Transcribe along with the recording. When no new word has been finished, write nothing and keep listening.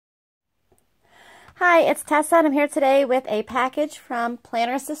Hi, it's Tessa, and I'm here today with a package from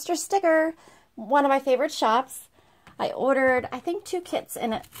Plannersistersticker, one of my favorite shops. I ordered, I think, 2 kits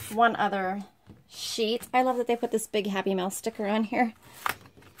and one other sheet. I love that they put this big Happy Meal sticker on here.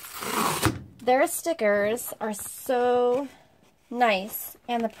 Their stickers are so nice,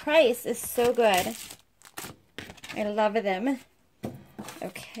 and the price is so good. I love them.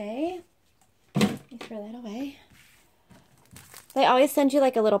 Okay, let me throw that away. They always send you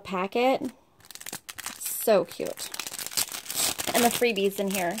like a little packet. So cute. And the freebies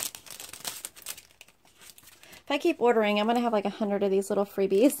in here. If I keep ordering, I'm going to have like 100 of these little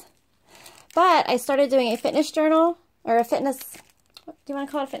freebies. But I started doing a fitness journal, or a fitness, what do you want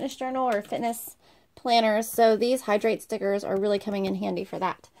to call it, a fitness journal or fitness planners. So these hydrate stickers are really coming in handy for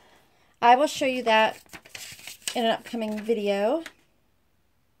that. I will show you that in an upcoming video.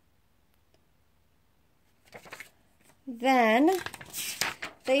 Then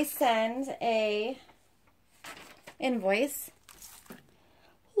they send a invoice.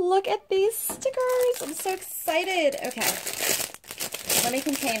 Look at these stickers. I'm so excited. Okay. Let me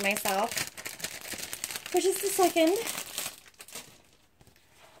contain myself for just a second.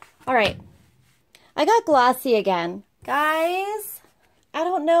 All right. I got glossy again. Guys, I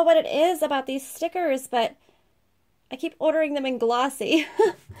don't know what it is about these stickers, but I keep ordering them in glossy.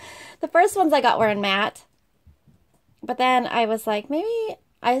 The first ones I got were in matte. But then I was like, maybe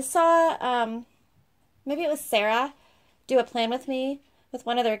I saw, maybe it was Sarah do a plan with me with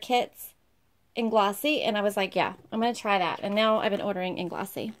one of their kits in glossy. And I was like, yeah, I'm going to try that. And now I've been ordering in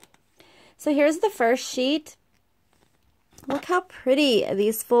glossy. So here's the first sheet. Look how pretty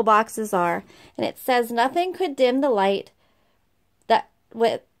these full boxes are. And it says, nothing could dim the light that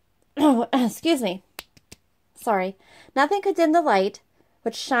with, oh, excuse me. Sorry. Nothing could dim the light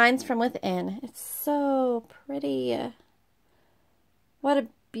which shines from within. It's so pretty. What a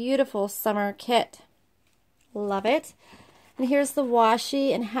beautiful summer kit. Love it. And here's the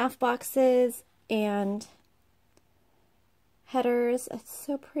washi and half boxes and headers. It's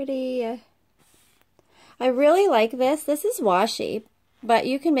so pretty. I really like this. This is washi, but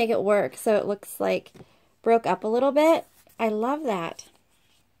you can make it work so it looks like broke up a little bit. I love that.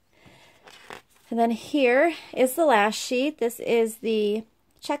 And then here is the last sheet. This is the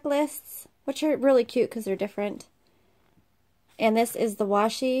checklists, which are really cute because they're different. And this is the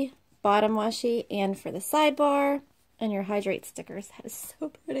washi, bottom washi, and for the sidebar, and your hydrate stickers. That is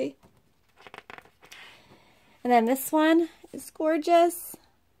so pretty. And then this one is gorgeous.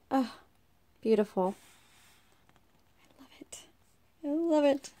 Oh, beautiful. I love it. I love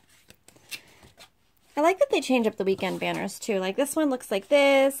it. I like that they change up the weekend banners too. Like this one looks like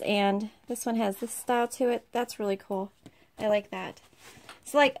this, and this one has this style to it. That's really cool. I like that.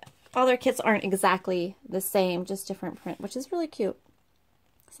 So like all their kits aren't exactly the same, just different print, which is really cute.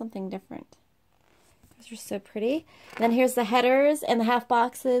 Something different. Those are so pretty. And then here's the headers and the half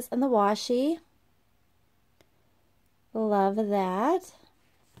boxes and the washi. Love that.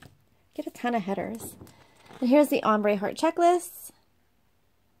 Get a ton of headers. And here's the ombre heart checklists.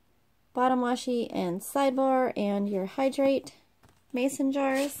 Bottom washi and sidebar and your hydrate mason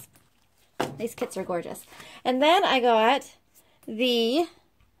jars. These kits are gorgeous. And then I got the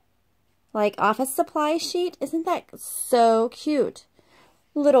like office supply sheet. Isn't that so cute?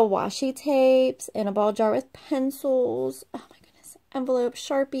 Little washi tapes and a ball jar with pencils. Oh my goodness. Envelopes,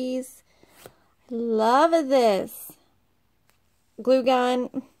 Sharpies. I love this. Glue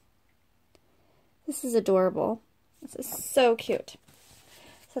gun. This is adorable. This is so cute.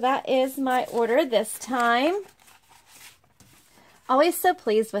 So that is my order this time. Always so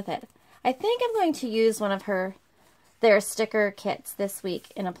pleased with it. I think I'm going to use one of their sticker kits this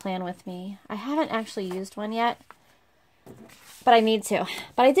week in a plan with me. I haven't actually used one yet, but I need to.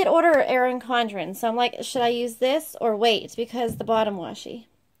 But I did order Erin Condren, so I'm like, should I use this or wait because the bottom washi?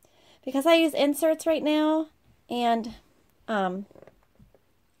 Because I use inserts right now, and there's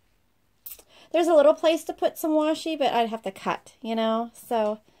a little place to put some washi, but I'd have to cut, you know?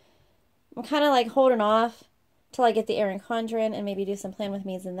 So I'm kind of like holding off till I get the Erin Condren and maybe do some plan with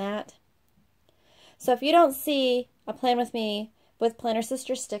me's in that. So if you don't see a plan with me with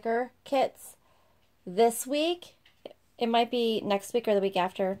Plannersistersticker kits this week, it might be next week or the week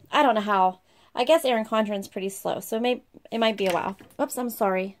after. I don't know how. I guess Erin Condren's pretty slow, so it might be a while. Oops, I'm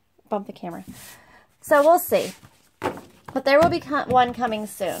sorry. Bumped the camera. So we'll see. But there will be one coming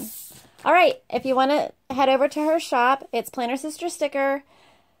soon. All right, if you want to head over to her shop, it's Plannersistersticker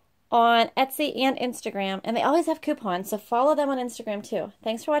on Etsy and Instagram. And they always have coupons, so follow them on Instagram too.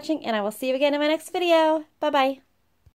 Thanks for watching, and I will see you again in my next video. Bye-bye.